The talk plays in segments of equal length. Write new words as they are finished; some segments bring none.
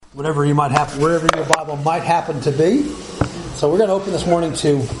wherever your Bible might happen to be. So we're going to open this morning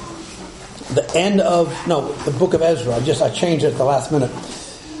to the book of Ezra. I changed it at the last minute.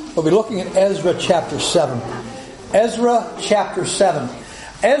 We'll be looking at Ezra chapter 7. Ezra chapter 7.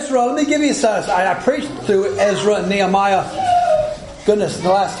 Ezra, let me give you I preached through Ezra and Nehemiah. Goodness, in the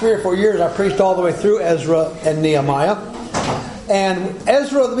last 3 or 4 years I preached all the way through Ezra and Nehemiah. And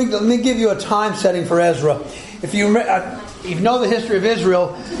Ezra, let me give you a time setting for Ezra. If you know the history of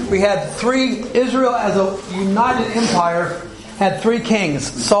Israel, Israel as a united empire had 3 kings,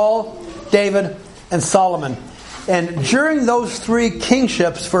 Saul, David, and Solomon. And during those 3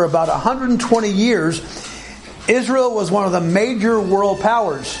 kingships for about 120 years, Israel was one of the major world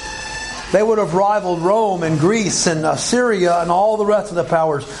powers. They would have rivaled Rome and Greece and Assyria and all the rest of the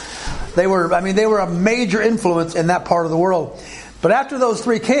powers. They were a major influence in that part of the world. But after those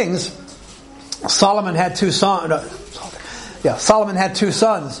 3 kings, Solomon had 2 sons. Solomon had 2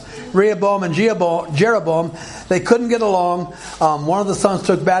 sons, Rehoboam and Jeroboam. They couldn't get along. One of the sons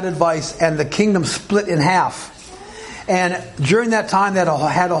took bad advice, and the kingdom split in half. And during that time, they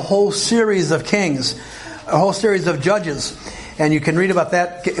had a whole series of kings, a whole series of judges. And you can read about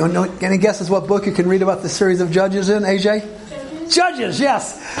that. Any guesses what book you can read about the series of judges in, AJ? Judges,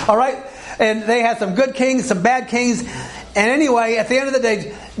 yes. All right. And they had some good kings, some bad kings. And anyway, at the end of the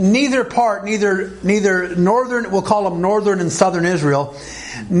day, neither northern, we'll call them northern and southern Israel,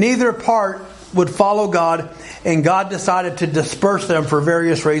 neither part would follow God, and God decided to disperse them for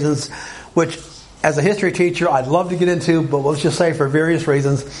various reasons, which as a history teacher I'd love to get into, but let's just say for various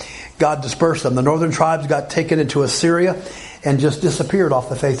reasons, God dispersed them. The northern tribes got taken into Assyria and just disappeared off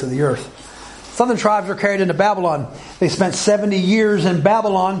the face of the earth. Southern tribes were carried into Babylon. They spent 70 years in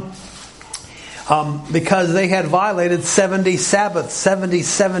Babylon because they had violated 70 Sabbaths, 70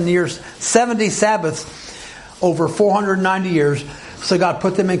 Sabbaths over 490 years. So God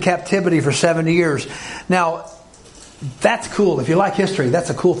put them in captivity for 70 years. Now, that's cool. If you like history,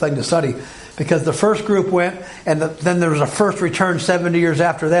 that's a cool thing to study. Because the first group went, and then there was a first return 70 years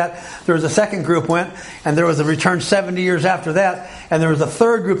after that. There was a second group went, and there was a return 70 years after that. And there was a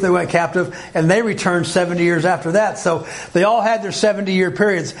third group that went captive, and they returned 70 years after that. So they all had their 70-year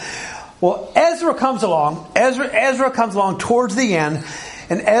periods. Well, Ezra comes along. Ezra comes along towards the end,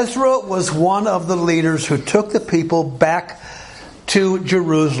 and Ezra was one of the leaders who took the people back to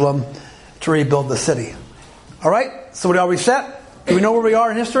Jerusalem to rebuild the city. All right? So are we set? Do we know where we are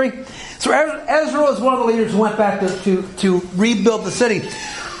in history? So Ezra was one of the leaders who went back to rebuild the city,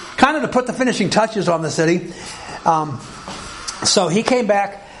 kind of to put the finishing touches on the city. So he came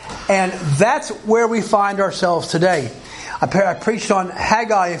back, and that's where we find ourselves today. I preached on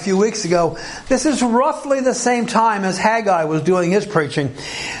Haggai a few weeks ago. This is roughly the same time as Haggai was doing his preaching.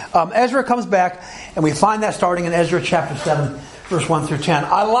 Ezra comes back, and we find that starting in Ezra chapter 7, verse 1 through 10.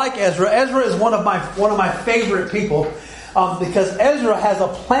 I like Ezra. Ezra is one of my favorite people. Because Ezra has a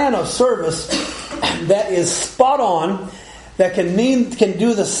plan of service that is spot on, that can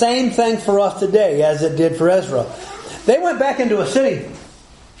do the same thing for us today as it did for Ezra. They went back into a city.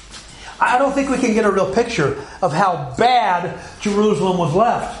 I don't think we can get a real picture of how bad Jerusalem was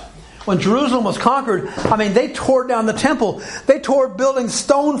left. When Jerusalem was conquered, they tore down the temple. They tore buildings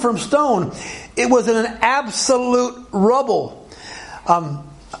stone from stone. It was in an absolute rubble.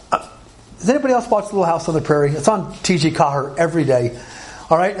 Does anybody else watch Little House on the Prairie? It's on T.G. Caher every day.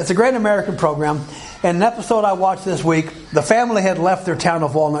 All right, it's a great American program. And an episode I watched this week, the family had left their town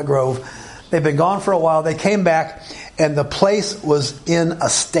of Walnut Grove. They'd been gone for a while. They came back, and the place was in a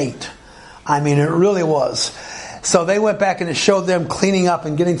state. It really was. So they went back, and it showed them cleaning up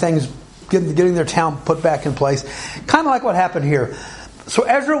and getting their town put back in place. Kind of like what happened here. So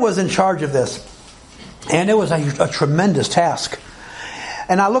Ezra was in charge of this, and it was a tremendous task.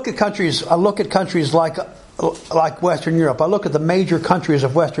 And I look at countries like Western Europe. I look at the major countries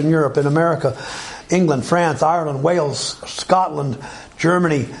of Western Europe in America: England, France, Ireland, Wales, Scotland,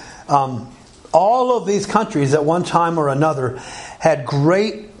 Germany. All of these countries at one time or another had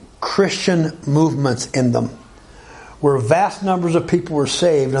great Christian movements in them, where vast numbers of people were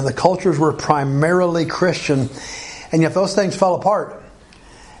saved, and the cultures were primarily Christian. And yet those things fell apart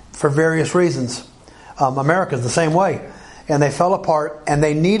for various reasons. America's the same way. And they fell apart, and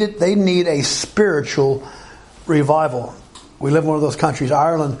they need a spiritual revival. We live in one of those countries,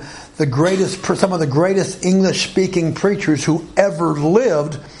 Ireland. Some of the greatest English-speaking preachers who ever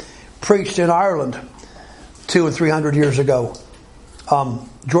lived preached in Ireland 200 and 300 years ago.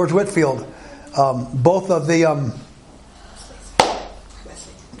 George Whitefield, both of the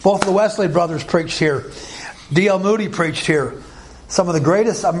Wesley brothers preached here. D.L. Moody preached here. Some of the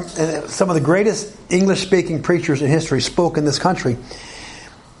greatest English-speaking preachers in history spoke in this country.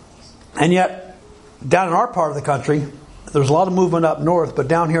 And yet, down in our part of the country, there's a lot of movement up north, but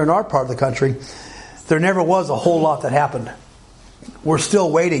down here in our part of the country, there never was a whole lot that happened. We're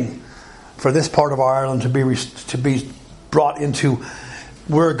still waiting for this part of our Ireland to be brought into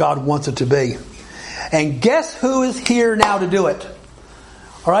where God wants it to be. And guess who is here now to do it?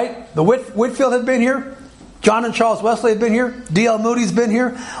 All right? The Whitfield has been here. John and Charles Wesley have been here. D.L. Moody's been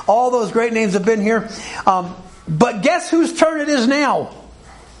here. All those great names have been here. But guess whose turn it is now?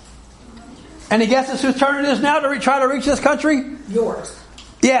 Any guesses whose turn it is now to try to reach this country? Yours.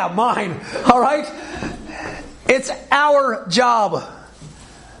 Yeah, mine. All right? It's our job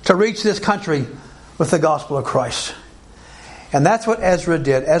to reach this country with the gospel of Christ. And that's what Ezra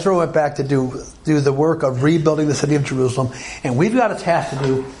did. Ezra went back to do the work of rebuilding the city of Jerusalem. And we've got a task to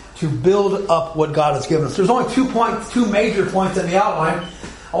do to build up what God has given us. There's only two major points in the outline.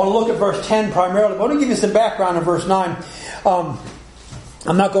 I want to look at verse 10 primarily. But I want to give you some background in verse 9.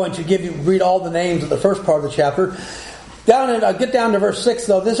 I'm not going to read all the names of the first part of the chapter. Get down to verse 6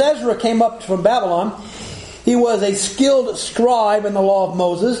 though. This Ezra came up from Babylon. He was a skilled scribe in the law of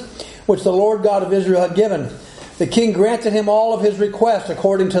Moses, which the Lord God of Israel had given. The king granted him all of his requests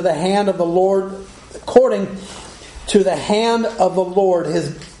according to the hand of the Lord,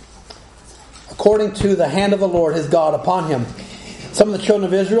 his God upon him. Some of the children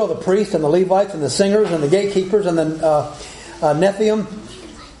of Israel, the priests and the Levites and the singers and the gatekeepers and the Nethium,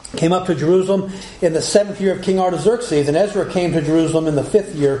 came up to Jerusalem in the 7th year of King Artaxerxes, and Ezra came to Jerusalem in the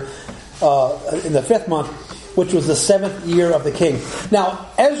 5th year, in the 5th month, which was the 7th year of the king. Now,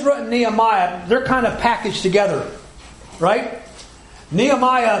 Ezra and Nehemiah, they're kind of packaged together, right?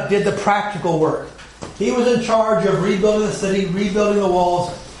 Nehemiah did the practical work. He was in charge of rebuilding the city, rebuilding the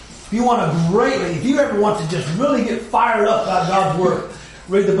walls. If you ever want to just really get fired up about God's work,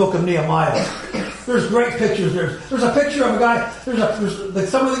 read the book of Nehemiah. There's great pictures there. There's a picture of a guy.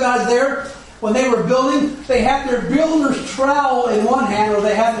 Some of the guys there, when they were building, they had their builder's trowel in one hand, or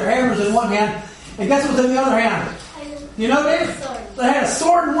they had their hammers in one hand. And guess what's in the other hand? You know, Dave? They had a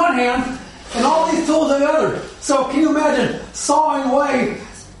sword in one hand and all these tools in the other. So can you imagine sawing away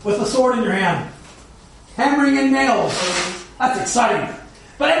with a sword in your hand? Hammering in nails. That's exciting.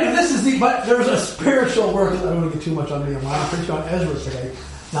 But anyway, but there's a spiritual work. I don't want to get too much on Nehemiah. I'm preaching on Ezra today,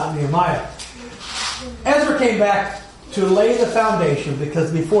 not Nehemiah. Ezra came back to lay the foundation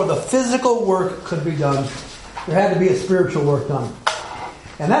because before the physical work could be done, there had to be a spiritual work done.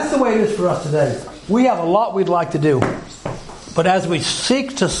 And that's the way it is for us today. We have a lot we'd like to do. But as we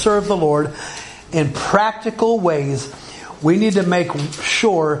seek to serve the Lord in practical ways, we need to make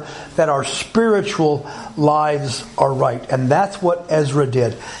sure that our spiritual lives are right. And that's what Ezra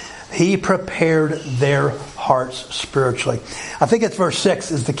did. He prepared their hearts spiritually. I think it's verse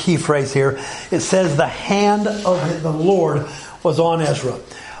 6 is the key phrase here. It says the hand of the Lord was on Ezra.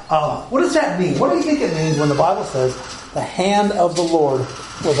 What does that mean? What do you think it means when the Bible says the hand of the Lord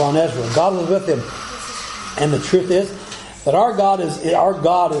was on Ezra? God was with him. And the truth is that our God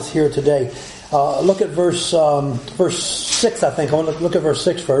is here today. Look at verse 6, I think. I want to look at verse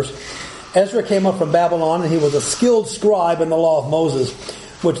 6 first. Ezra came up from Babylon, and he was a skilled scribe in the law of Moses,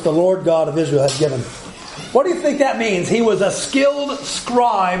 which the Lord God of Israel had given. What do you think that means? He was a skilled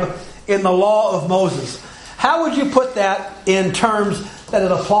scribe in the law of Moses. How would you put that in terms that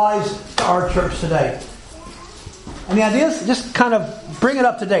it applies to our church today? Any ideas? Just kind of bring it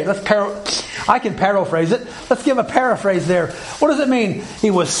up to date. I can paraphrase it. Let's give a paraphrase there. What does it mean?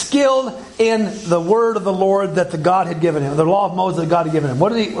 He was skilled in the word of the Lord that the God had given him, the law of Moses that God had given him.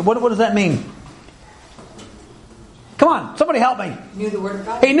 What does that mean? Come on, somebody help me. Knew the word of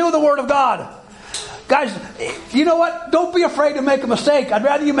God. He knew the word of God. Guys, you know what? Don't be afraid to make a mistake. I'd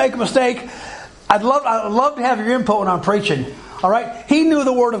rather you make a mistake. I'd love to have your input when I'm preaching. All right? He knew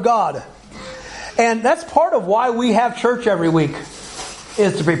the word of God. And that's part of why we have church every week,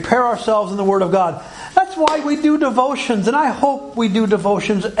 is to prepare ourselves in the Word of God. That's why we do devotions, and I hope we do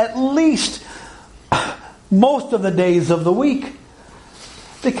devotions at least most of the days of the week.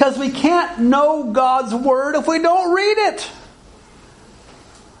 Because we can't know God's Word if we don't read it.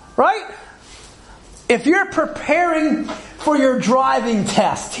 Right? If you're preparing for your driving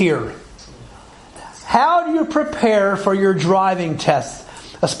test here, how do you prepare for your driving test?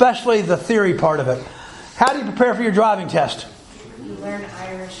 Especially the theory part of it. How do you prepare for your driving test? You learn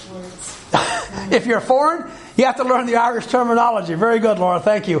Irish words. If you're foreign, you have to learn the Irish terminology. Very good, Laura.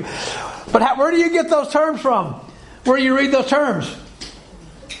 Thank you. But where do you get those terms from? Where do you read those terms?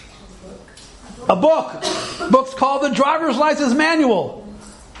 A book. A book's called the Driver's License Manual.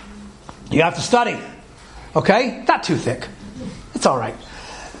 You have to study. Okay? Not too thick. It's all right.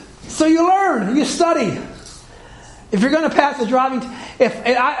 So you learn. You study. If you're going to pass the driving...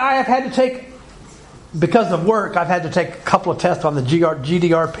 I have had to take, because of work, I've had to take a couple of tests on the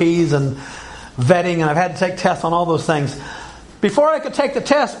GDRPs and vetting, and I've had to take tests on all those things. Before I could take the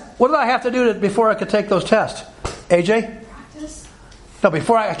test, what did I have to do before I could take those tests? AJ? Practice. No,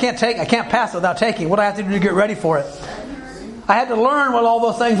 before I can't pass it without taking. What do I have to do to get ready for it? I had to learn what all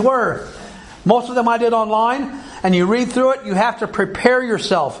those things were. Most of them I did online, and you read through it, you have to prepare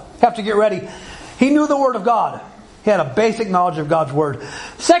yourself. You have to get ready. He knew the Word of God. He had a basic knowledge of God's Word.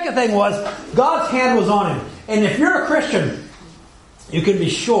 Second thing was, God's hand was on him. And if you're a Christian, you can be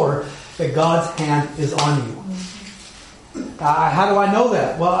sure that God's hand is on you. How do I know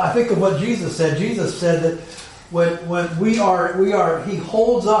that? Well, I think of what Jesus said. Jesus said that when we are, He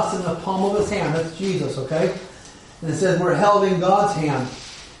holds us in the palm of His hand. That's Jesus, okay? And it says we're held in God's hand.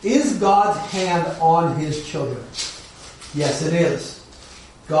 Is God's hand on His children? Yes, it is.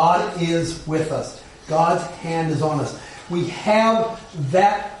 God is with us. God's hand is on us. We have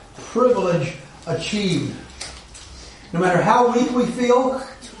that privilege achieved. No matter how weak we feel,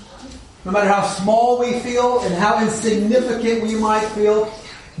 no matter how small we feel and how insignificant we might feel,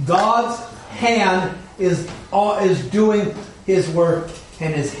 God's hand is doing His work,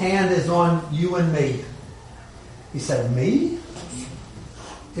 and His hand is on you and me. He said, me?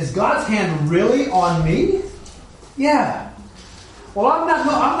 Is God's hand really on me? Yeah. Well, I'm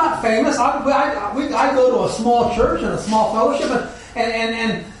not famous. I go to a small church and a small fellowship,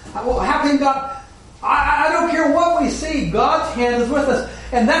 and how can God? I don't care what we see. God's hand is with us.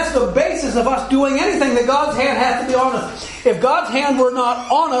 And that's the basis of us doing anything, that God's hand has to be on us. If God's hand were not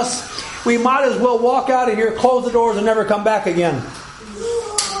on us, we might as well walk out of here, close the doors, and never come back again.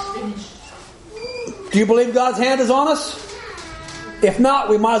 Do you believe God's hand is on us? If not,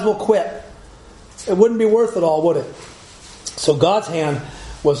 we might as well quit. It wouldn't be worth it all, would it? So God's hand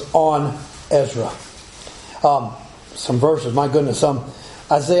was on Ezra. Some verses, my goodness.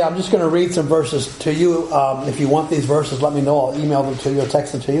 Isaiah, I'm just going to read some verses to you. If you want these verses, let me know. I'll email them to you or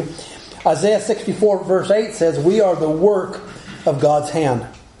text them to you. Isaiah 64 verse 8 says, we are the work of God's hand.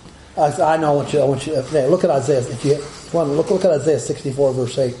 I know. I want you look at Isaiah. If you want to look at Isaiah 64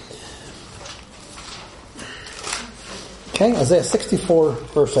 verse 8. Okay, Isaiah 64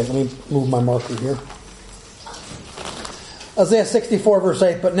 verse 8. Let me move my marker here. Isaiah 64 verse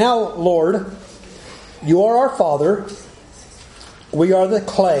 8. But now, Lord, you are our Father. We are the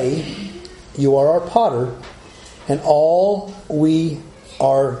clay, you are our potter, and all we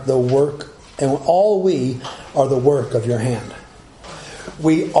are the work of your hand.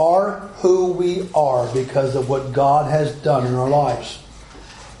 We are who we are because of what God has done in our lives.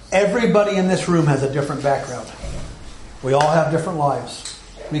 Everybody in this room has a different background. We all have different lives.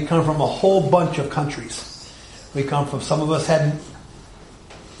 We come from a whole bunch of countries. We come from, some of us had...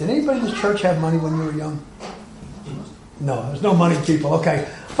 Did anybody in this church have money when you were young? No, there's no money people. Okay.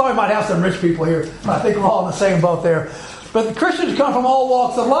 I thought we might have some rich people here. But I think we're all in the same boat there. But the Christians come from all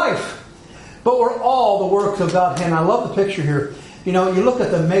walks of life. But we're all the works of God's hand. I love the picture here. You know, you look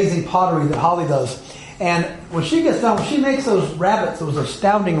at the amazing pottery that Holly does. And when she gets done, when she makes those rabbits, those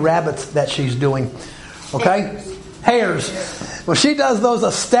astounding rabbits that she's doing. Okay? Hares. When she does those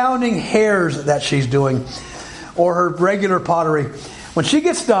astounding hares that she's doing, or her regular pottery, when she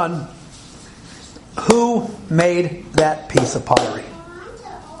gets done, who made that piece of pottery?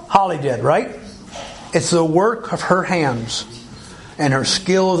 Holly did, right? It's the work of her hands and her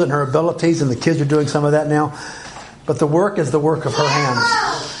skills and her abilities, and the kids are doing some of that now. But the work is the work of her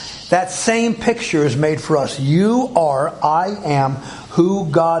hands. That same picture is made for us. I am who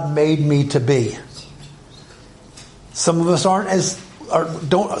God made me to be. Some of us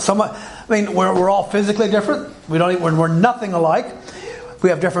we're all physically different. We're nothing alike. We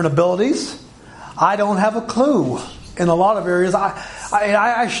have different abilities. I don't have a clue in a lot of areas.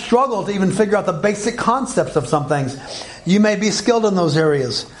 I struggle to even figure out the basic concepts of some things. You may be skilled in those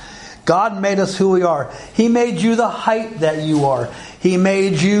areas. God made us who we are. He made you the height that you are. He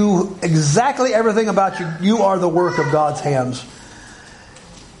made you exactly everything about you. You are the work of God's hands.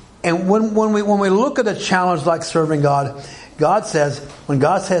 And when we look at a challenge like serving God, when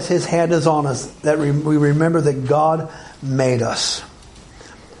God says His hand is on us, that we remember that God made us.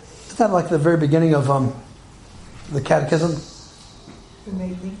 Isn't that like the very beginning of the catechism? Who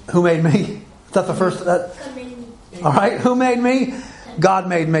made me? Who made me? Is that the first? Who made me? All right. Who made me? God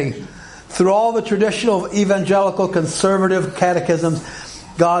made me. Through all the traditional evangelical conservative catechisms,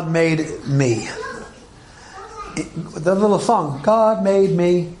 God made me. The little song, God made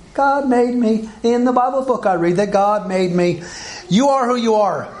me. God made me. In the Bible book I read that God made me. You are who you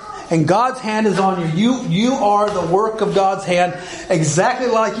are. And God's hand is on you. You are the work of God's hand, exactly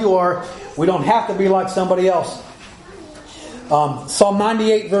like you are. We don't have to be like somebody else. Psalm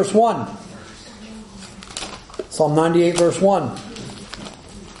 98 verse 1. Psalm 98 verse 1.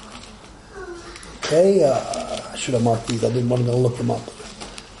 Okay, I should have marked these. I didn't want to look them up.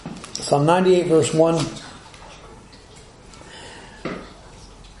 Psalm 98 verse 1.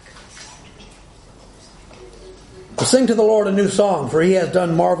 Sing to the Lord a new song, for He has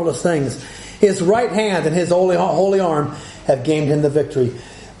done marvelous things. His right hand and His holy arm have gained Him the victory.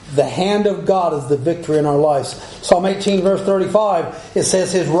 The hand of God is the victory in our lives. Psalm 18 verse 35, it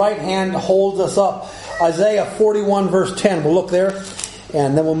says His right hand holds us up. Isaiah 41 verse 10, we'll look there,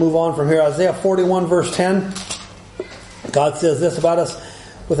 and then we'll move on from here. Isaiah 41 verse 10, God says this about us,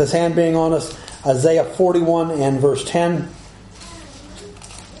 with His hand being on us. Isaiah 41 and verse 10.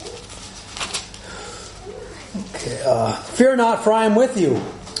 Fear not, for I am with you.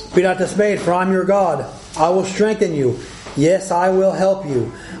 Be not dismayed, for I am your God. I will strengthen you. Yes, I will help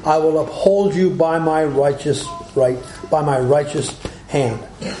you. I will uphold you by my righteous hand.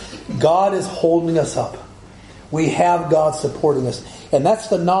 God is holding us up. We have God supporting us. And that's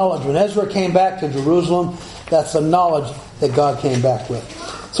the knowledge. When Ezra came back to Jerusalem, that's the knowledge that God came back with.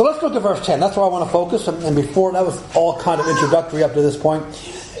 So let's look at verse 10. That's where I want to focus. And before, that was all kind of introductory up to this point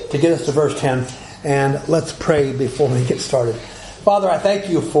to get us to verse 10. And let's pray before we get started. Father, I thank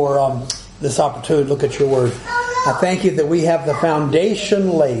you for this opportunity to look at your word. I thank you that we have the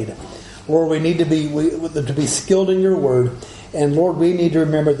foundation laid. Lord, we need to be skilled in your word. And Lord, we need to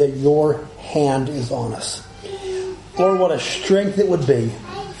remember that your hand is on us. Lord, what a strength it would be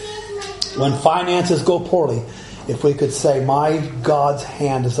when finances go poorly if we could say, my God's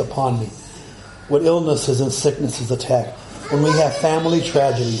hand is upon me. When illnesses and sicknesses attack. When we have family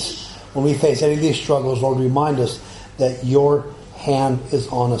tragedies. When we face any of these struggles, Lord, remind us that your hand is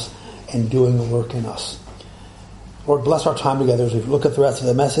on us and doing the work in us. Lord, bless our time together as we look at the rest of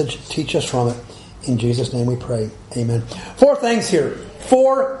the message. Teach us from it. In Jesus' name we pray. Amen. 4 things here.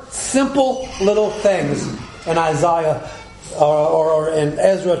 4 simple little things in Isaiah or in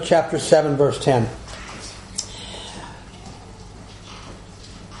Ezra chapter 7 verse 10.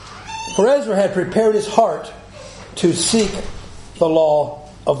 For Ezra had prepared his heart to seek the law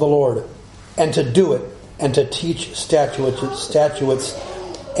of the Lord, and to do it, and to teach statutes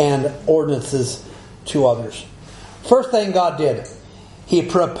and ordinances to others. First thing God did, He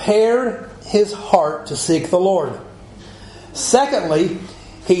prepared his heart to seek the Lord. Secondly,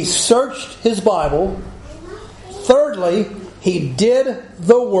 He searched his Bible. Thirdly, He did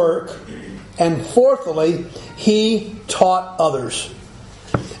the work. And fourthly, He taught others.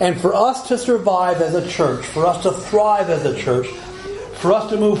 And for us to survive as a church, for us to thrive as a church, for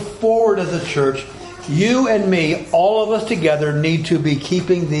us to move forward as a church, you and me, all of us together, need to be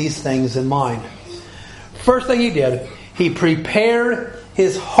keeping these things in mind. First thing He did, He prepared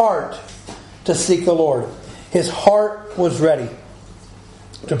his heart to seek the Lord. His heart was ready.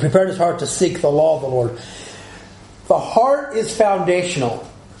 To prepare his heart to seek the law of the Lord. The heart is foundational.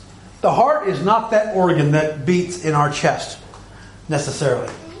 The heart is not that organ that beats in our chest,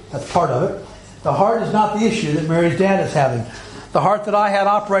 necessarily. That's part of it. The heart is not the issue that Mary's dad is having. The heart that I had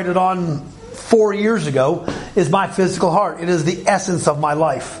operated on 4 years ago is my physical heart. It is the essence of my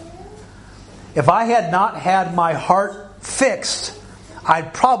life. If I had not had my heart fixed,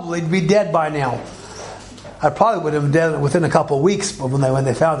 I'd probably be dead by now. I probably would have been dead within a couple of weeks when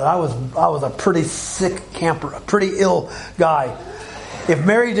they found that I was a pretty sick camper, a pretty ill guy. If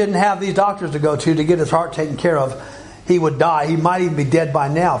Mary didn't have these doctors to go to get his heart taken care of, he would die. He might even be dead by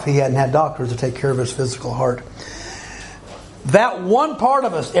now if he hadn't had doctors to take care of his physical heart. That one part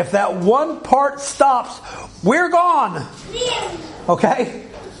of us, if that one part stops, we're gone. Okay?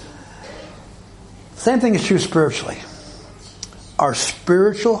 Same thing is true spiritually. Our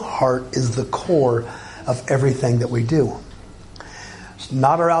spiritual heart is the core of everything that we do. It's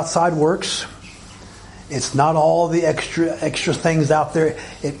not our outside works. It's not all the extra things out there.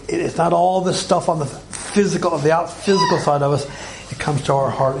 It's not all the stuff on the physical side of us. It comes to our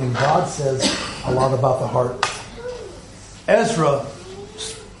heart, and God says a lot about the heart. Ezra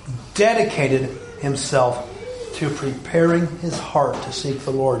dedicated himself to preparing his heart to seek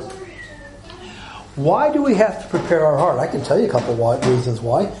the Lord. Why do we have to prepare our heart? I can tell you a couple of reasons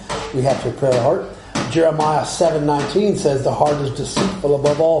why we have to prepare our heart. Jeremiah 7:19 says the heart is deceitful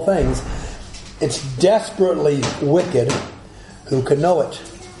above all things. It's desperately wicked. Who can know it?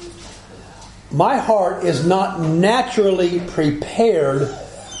 My heart is not naturally prepared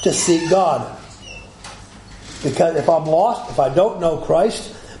to seek God. Because if I'm lost, if I don't know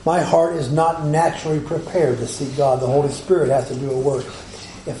Christ, my heart is not naturally prepared to seek God. The Holy Spirit has to do a work.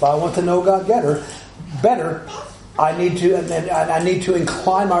 If I want to know God better, I need to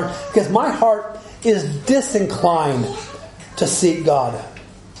incline my heart, because my heart is disinclined to seek God.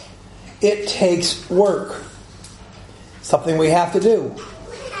 It takes work. Something we have to do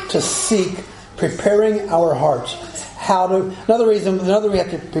to seek, preparing our hearts. Another reason we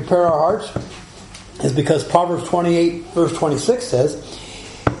have to prepare our hearts is because Proverbs 28 verse 26 says,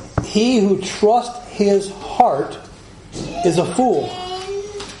 "He who trusts his heart is a fool."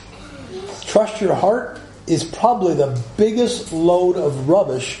 Trust your heart is probably the biggest load of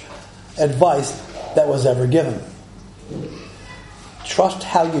rubbish advice that was ever given. Trust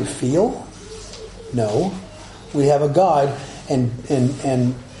how you feel? No. We have a guide, and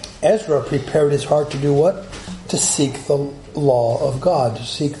Ezra prepared his heart to do what? To seek the law of God, to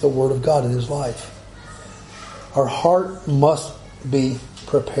seek the Word of God in his life. Our heart must be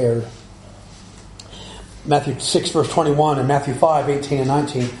prepared. Matthew 6 verse 21 and Matthew 5, 18 and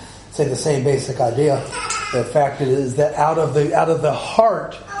 19 say the same basic idea. The fact is that out of the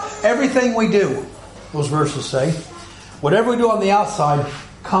heart, everything we do, those verses say, whatever we do on the outside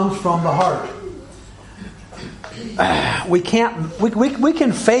comes from the heart. We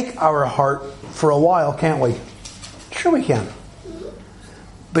can fake our heart for a while, can't we? Sure we can.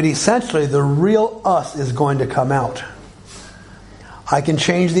 But essentially the real us is going to come out. I can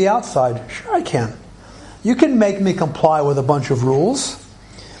change the outside. Sure I can. You can make me comply with a bunch of rules.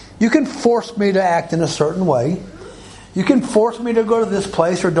 You can force me to act in a certain way. You can force me to go to this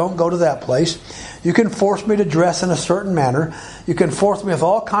place or don't go to that place. You can force me to dress in a certain manner. You can force me with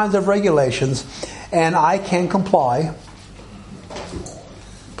all kinds of regulations, and I can comply.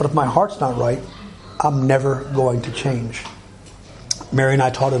 But if my heart's not right, I'm never going to change. Mary and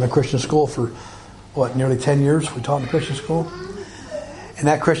I taught in a Christian school for, nearly 10 years. We taught in a Christian school. And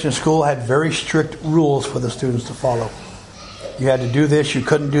that Christian school had very strict rules for the students to follow. You had to do this, you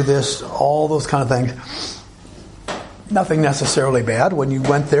couldn't do this, all those kind of things. Nothing necessarily bad. When you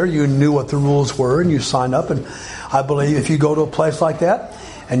went there, you knew what the rules were and you signed up. And I believe if you go to a place like that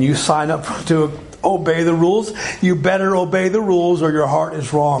and you sign up to obey the rules, you better obey the rules or your heart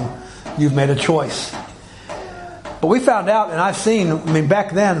is wrong. You've made a choice. But we found out, and I've seen,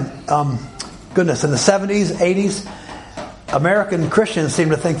 back then, in the 70s, 80s, American Christians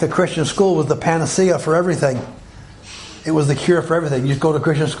seemed to think the Christian school was the panacea for everything. It was the cure for everything. You go to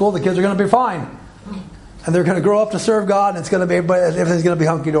Christian school, the kids are going to be fine. And they're going to grow up to serve God, and everything's going to be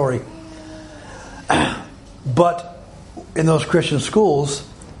hunky-dory. But in those Christian schools,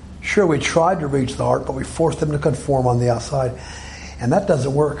 sure, we tried to reach the heart, but we forced them to conform on the outside. And that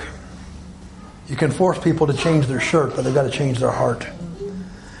doesn't work. You can force people to change their shirt, but they've got to change their heart.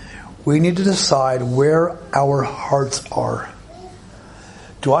 We need to decide where our hearts are.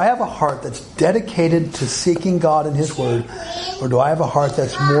 Do I have a heart that's dedicated to seeking God and His Word, or do I have a heart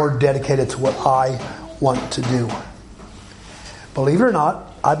that's more dedicated to what I want to do? Believe it or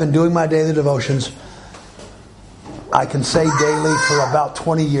not, I've been doing my daily devotions, I can say daily, for about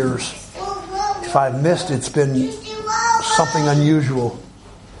 20 years. If I've missed, it's been something unusual.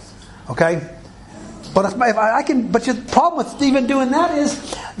 Okay? But if I can, but the problem with even doing that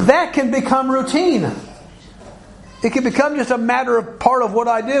is that can become routine. It can become just a matter of part of what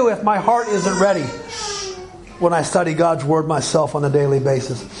I do if my heart isn't ready when I study God's Word myself on a daily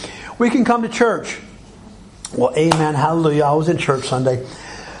basis. We can come to church. Well, amen, hallelujah, I was in church Sunday.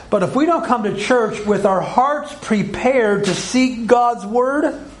 But if we don't come to church with our hearts prepared to seek God's Word,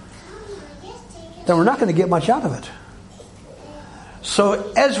 then we're not going to get much out of it.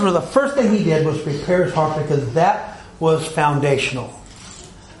 So Ezra, the first thing he did was prepare his heart because that was foundational.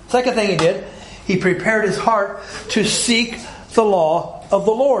 Second thing he did, he prepared his heart to seek the law of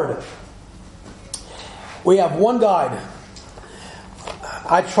the Lord. We have one guide.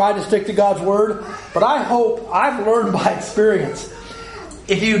 I try to stick to God's Word, but I hope I've learned by experience.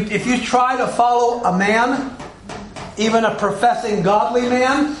 If you try to follow a man, even a professing godly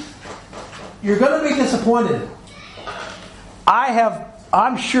man, you're going to be disappointed.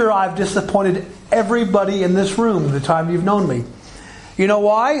 I'm sure I've disappointed everybody in this room the time you've known me. You know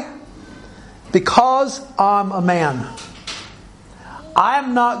why? Because I'm a man.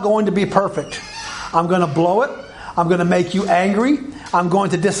 I'm not going to be perfect. I'm going to blow it. I'm going to make you angry. I'm going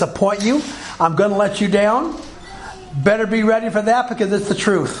to disappoint you. I'm going to let you down. Better be ready for that because it's the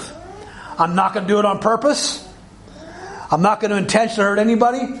truth. I'm not going to do it on purpose. I'm not going to intentionally hurt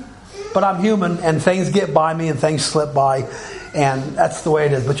anybody. But I'm human and things get by me and things slip by. And that's the way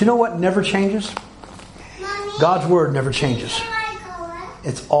it is. But you know what never changes? God's Word never changes.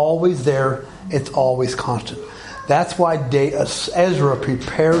 It's always there. It's always constant. That's why Ezra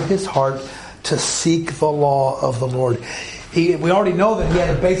prepared his heart to seek the law of the Lord. We already know that he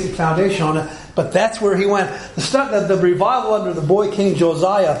had a basic foundation on it, but that's where he went. The revival under the boy King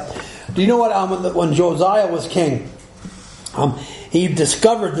Josiah. Do you know what? When Josiah was king, He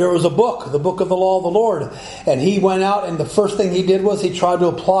discovered there was a book, the book of the law of the Lord. And he went out, and the first thing he did was he tried to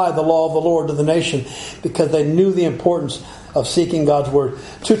apply the law of the Lord to the nation, because they knew the importance of seeking God's word.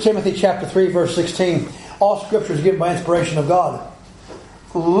 2 Timothy chapter 3, verse 16. All scripture is given by inspiration of God.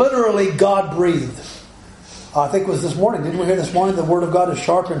 Literally God breathed. I think it was this morning. Didn't we hear this morning the word of God is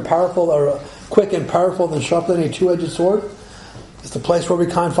sharp and powerful, or quick and powerful than sharper than a two-edged sword? It's the place where we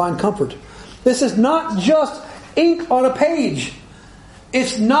can find comfort. This is not just ink on a page.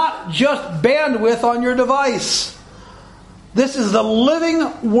 It's not just bandwidth on your device. This is the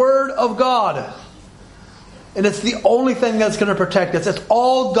living Word of God. And it's the only thing that's going to protect us. It's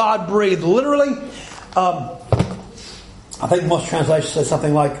all God breathed. Literally, I think most translations say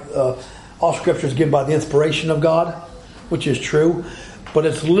something like, all Scripture is given by the inspiration of God, which is true. But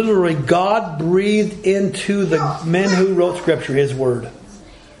it's literally God breathed into the men who wrote Scripture His Word.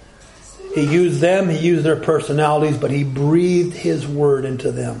 He used them, He used their personalities, but He breathed His Word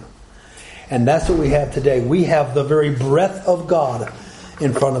into them. And that's what we have today. We have the very breath of God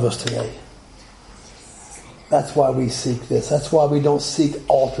in front of us today. That's why we seek this. That's why we don't seek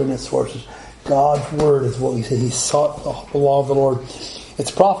alternate sources. God's Word is what we say. He sought the law of the Lord.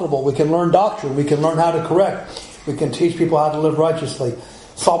 It's profitable. We can learn doctrine. We can learn how to correct. We can teach people how to live righteously.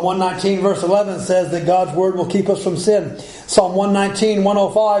 Psalm 119 verse 11 says that God's Word will keep us from sin. Psalm 119,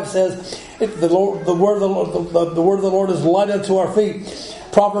 105 says the word of the Lord is light unto our feet.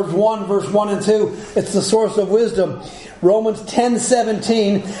 Proverbs 1 verse 1 and 2, it's the source of wisdom. Romans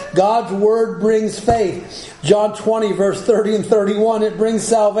 10:17, God's Word brings faith. John 20 verse 30 and 31, it brings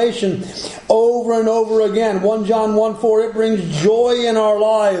salvation over and over again. 1 John 1:4, it brings joy in our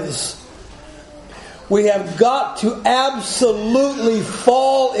lives. We have got to absolutely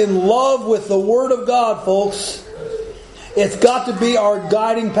fall in love with the Word of God, folks. It's got to be our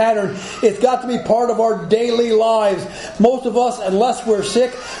guiding pattern. It's got to be part of our daily lives. Most of us, unless we're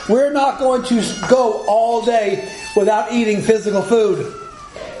sick, we're not going to go all day without eating physical food.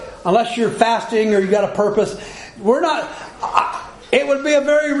 Unless you're fasting or you got a purpose. It would be a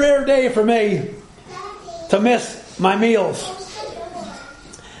very rare day for me to miss my meals.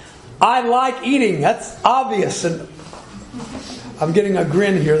 I like eating. That's obvious. And I'm getting a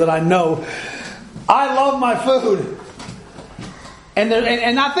grin here that I know. I love my food.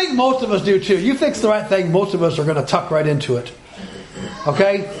 And I think most of us do too. You fix the right thing, most of us are going to tuck right into it.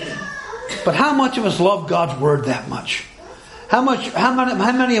 Okay? But how much of us love God's Word that much? How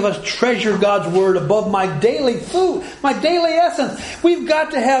many of us treasure God's Word above my daily food, my daily essence? We've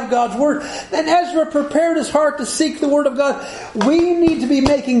got to have God's Word. And Ezra prepared his heart to seek the Word of God. We need to be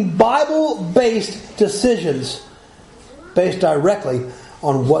making Bible-based decisions based directly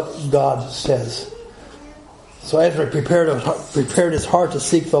on what God says. So Ezra prepared his heart to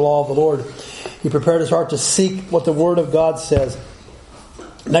seek the law of the Lord. He prepared his heart to seek what the Word of God says.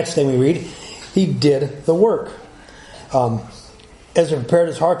 Next thing we read, he did the work. Ezra prepared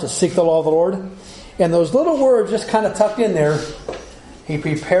his heart to seek the law of the Lord. And those little words just kind of tucked in there, he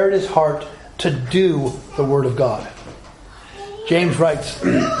prepared his heart to do the Word of God. James writes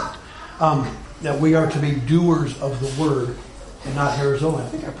that we are to be doers of the Word and not hearers only. I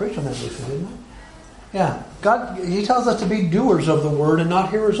think I preached on that recently, didn't I? Yeah, God, He tells us to be doers of the Word and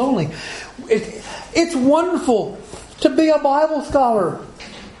not hearers only. It's wonderful to be a Bible scholar.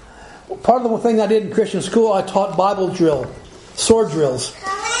 Part of the thing I did in Christian school, I taught Bible drill, sword drills.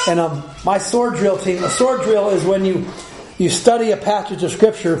 And my sword drill team, a sword drill is when you study a passage of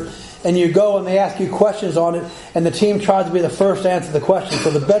Scripture and you go and they ask you questions on it, and the team tries to be the first to answer the question.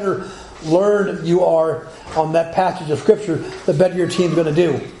 So the better learned you are on that passage of Scripture, the better your team's going to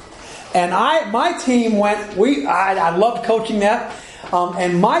do. And my team I loved coaching that.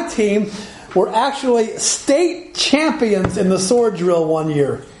 And my team were actually state champions in the sword drill one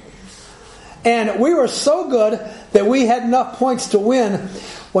year. And we were so good that we had enough points to win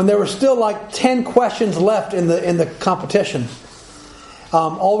when there were still like 10 questions left in the competition.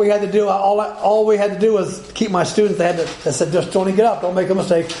 All we had to do was keep my students. They said, just don't get up, don't make a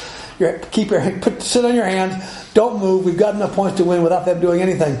mistake. Sit on your hands, don't move. We've got enough points to win without them doing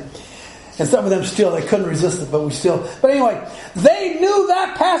anything. And some of them they couldn't resist it, but anyway, they knew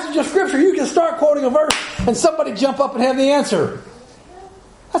that passage of Scripture. You can start quoting a verse and somebody jump up and have the answer.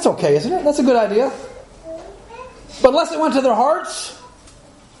 That's okay, isn't it? That's a good idea. But unless it went to their hearts,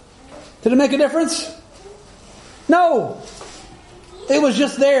 did it make a difference? No. It was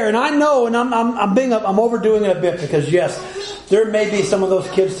just there, and I know, and I'm overdoing it a bit, because yes, there may be some of those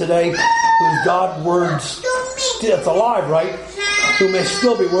kids today whose God words, it's alive, right? Who may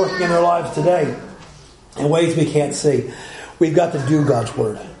still be working in their lives today in ways we can't see. We've got to do God's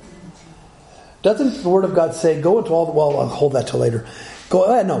Word. Doesn't the Word of God say, go into all the... Well, I'll hold that till later. Go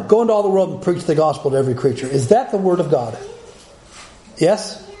into all the world and preach the gospel to every creature. Is that the Word of God?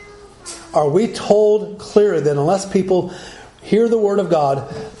 Yes? Are we told clearly that unless people hear the Word of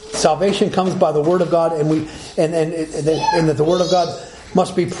God, salvation comes by the Word of God, and that the Word of God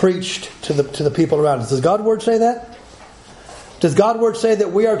must be preached to the people around us? Does God's Word say that? Does God's Word say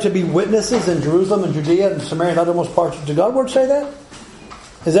that we are to be witnesses in Jerusalem and Judea and Samaria and uttermost parts? Does God's Word say that?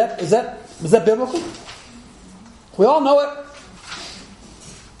 Is that biblical? We all know it.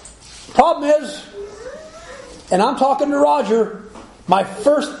 Problem is, and I'm talking to Roger, my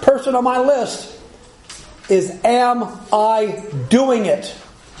first person on my list is, am I doing it?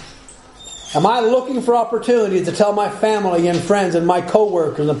 Am I looking for opportunities to tell my family and friends and my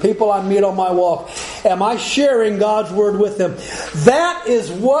co-workers and people I meet on my walk? Am I sharing God's Word with them? That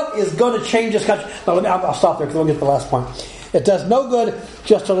is what is going to change this country. Now, I'll stop there because we'll get to the last point. It does no good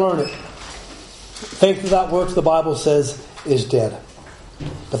just to learn it. Faith without works, the Bible says, is dead.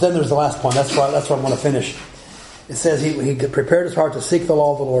 But then there's the last point. That's what I want to finish. It says he prepared his heart to seek the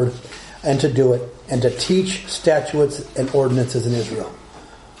law of the Lord and to do it, and to teach statutes and ordinances in Israel.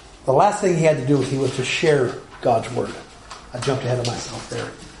 The last thing he had to do was to share God's Word. I jumped ahead of myself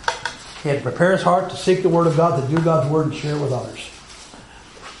there. He had to prepare his heart to seek the Word of God, to do God's Word and share it with others.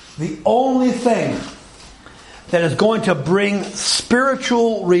 The only thing that is going to bring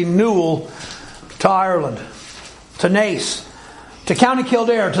spiritual renewal to Ireland, to Naas, to County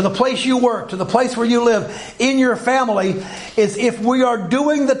Kildare, to the place you work, to the place where you live, in your family, is if we are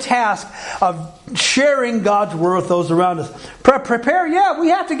doing the task of sharing God's Word with those around us. Prepare, we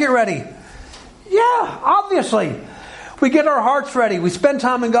have to get ready. Yeah, obviously. We get our hearts ready. We spend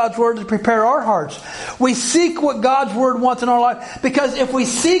time in God's Word to prepare our hearts. We seek what God's Word wants in our life. Because if we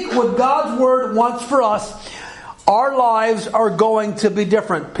seek what God's Word wants for us, our lives are going to be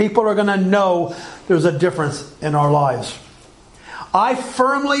different. People are going to know there's a difference in our lives. I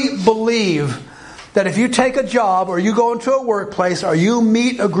firmly believe that if you take a job or you go into a workplace or you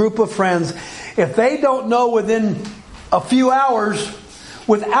meet a group of friends, if they don't know within a few hours,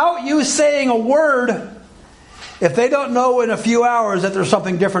 without you saying a word, if they don't know in a few hours that there's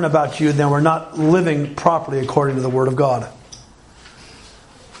something different about you, then we're not living properly according to the Word of God.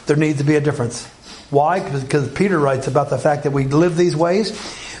 There needs to be a difference. Why? Because Peter writes about the fact that we live these ways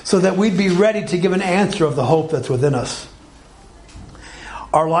so that we'd be ready to give an answer of the hope that's within us.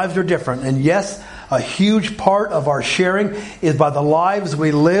 Our lives are different. And yes, a huge part of our sharing is by the lives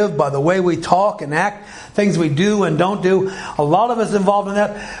we live, by the way we talk and act, things we do and don't do. A lot of us involved in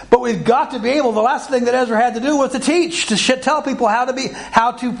that. But we've got to be able, the last thing that Ezra had to do was to teach, to tell people how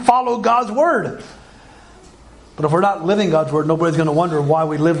to follow God's Word. But if we're not living God's Word, nobody's going to wonder why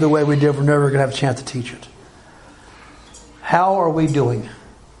we live the way we did. We're never going to have a chance to teach it. How are we doing?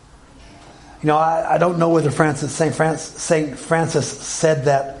 You know, I don't know whether Saint Francis said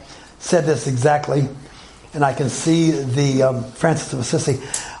this exactly, and I can see the Francis of Assisi.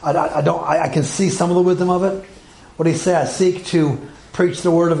 I can see some of the wisdom of it. What he said: I seek to preach the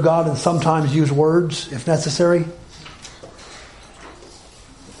Word of God and sometimes use words if necessary.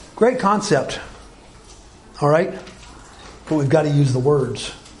 Great concept. All right, but we've got to use the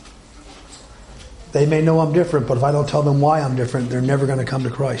words. They may know I'm different, but if I don't tell them why I'm different, they're never going to come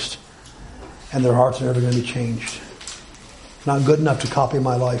to Christ. And their hearts are never going to be changed. Not good enough to copy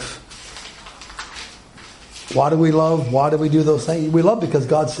my life. Why do we love? Why do we do those things? We love because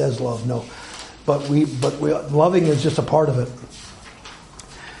God says love. No. But loving is just a part of it.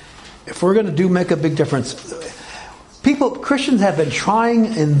 If we're going to make a big difference. Christians have been trying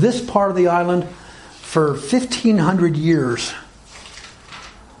in this part of the island for 1,500 years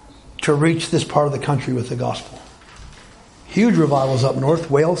to reach this part of the country with the gospel. Huge revivals up north,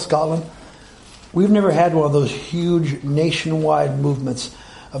 Wales, Scotland. We've never had one of those huge nationwide movements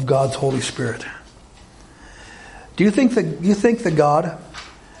of God's Holy Spirit. Do you think the God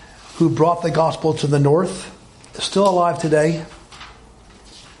who brought the gospel to the north is still alive today?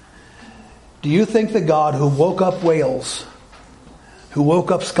 Do you think the God who woke up Wales, who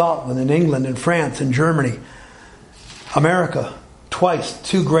woke up Scotland and England and France and Germany, America, twice,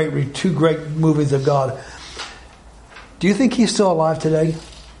 two great movies of God, do you think he's still alive today?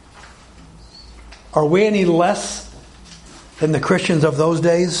 Are we any less than the Christians of those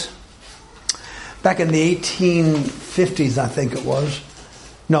days? Back in the 1850s, I think it was.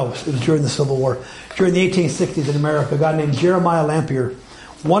 No, it was during the Civil War. During the 1860s in America, a guy named Jeremiah Lampier,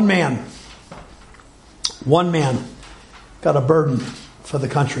 one man got a burden for the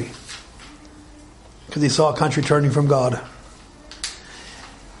country because he saw a country turning from God.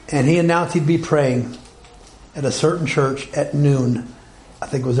 And he announced he'd be praying at a certain church at noon I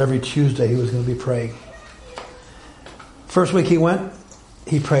think it was every Tuesday he was going to be praying. First week he went,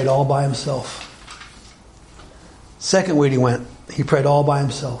 he prayed all by himself. Second week he went, he prayed all by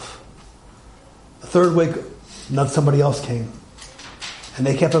himself. The third week, somebody else came. And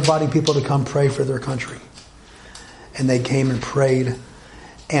they kept inviting people to come pray for their country. And they came and prayed.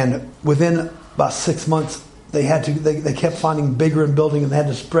 And within about 6 months, they kept finding bigger and building, and they had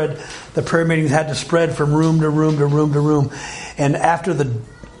to spread. The prayer meetings had to spread from room to room to room to room. And after the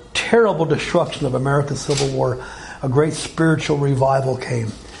terrible destruction of America's Civil War, a great spiritual revival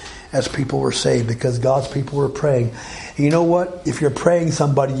came as people were saved because God's people were praying. And you know what? If you're praying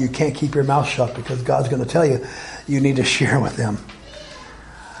somebody, you can't keep your mouth shut because God's going to tell you need to share with them.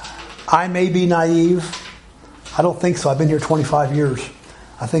 I may be naive. I don't think so. I've been here 25 years.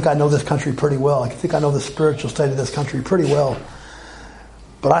 I think I know this country pretty well. I think I know the spiritual state of this country pretty well.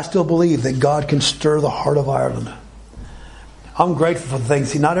 But I still believe that God can stir the heart of Ireland. I'm grateful for things.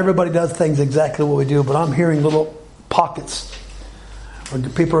 See, not everybody does things exactly what we do, but I'm hearing little pockets where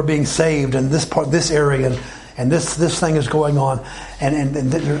people are being saved in this area, and this thing is going on.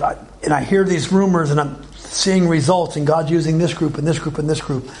 And I hear these rumors, and I'm seeing results, and God's using this group and this group and this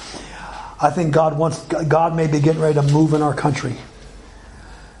group. I think God may be getting ready to move in our country.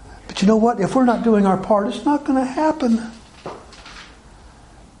 But you know what? If we're not doing our part, it's not going to happen.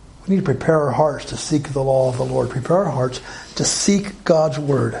 We need to prepare our hearts to seek the law of the Lord. Prepare our hearts to seek God's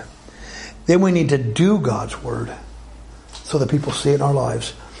Word. Then we need to do God's Word so that people see it in our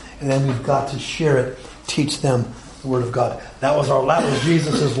lives. And then we've got to share it, teach them the Word of God. That was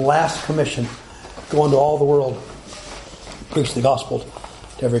Jesus' last commission. Go into all the world, preach the gospel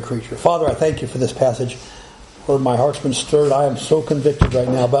to every creature. Father, I thank you for this passage. Lord, my heart's been stirred. I am so convicted right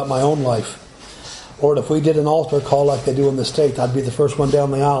now about my own life. Lord, if we did an altar call like they do in the States, I'd be the first one down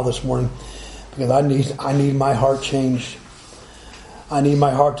the aisle this morning because I need my heart changed. I need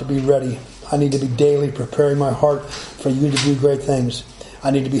my heart to be ready. I need to be daily preparing my heart for you to do great things. I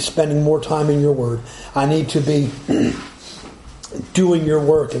need to be spending more time in your Word. I need to be doing your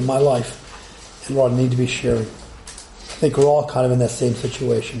work in my life. And Lord, I need to be sharing. I think we're all kind of in that same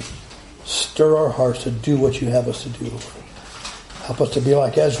situation. Stir our hearts to do what you have us to do, Lord. Help us to be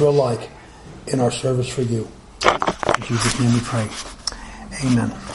like Ezra in our service for you. In Jesus' name we pray. Amen.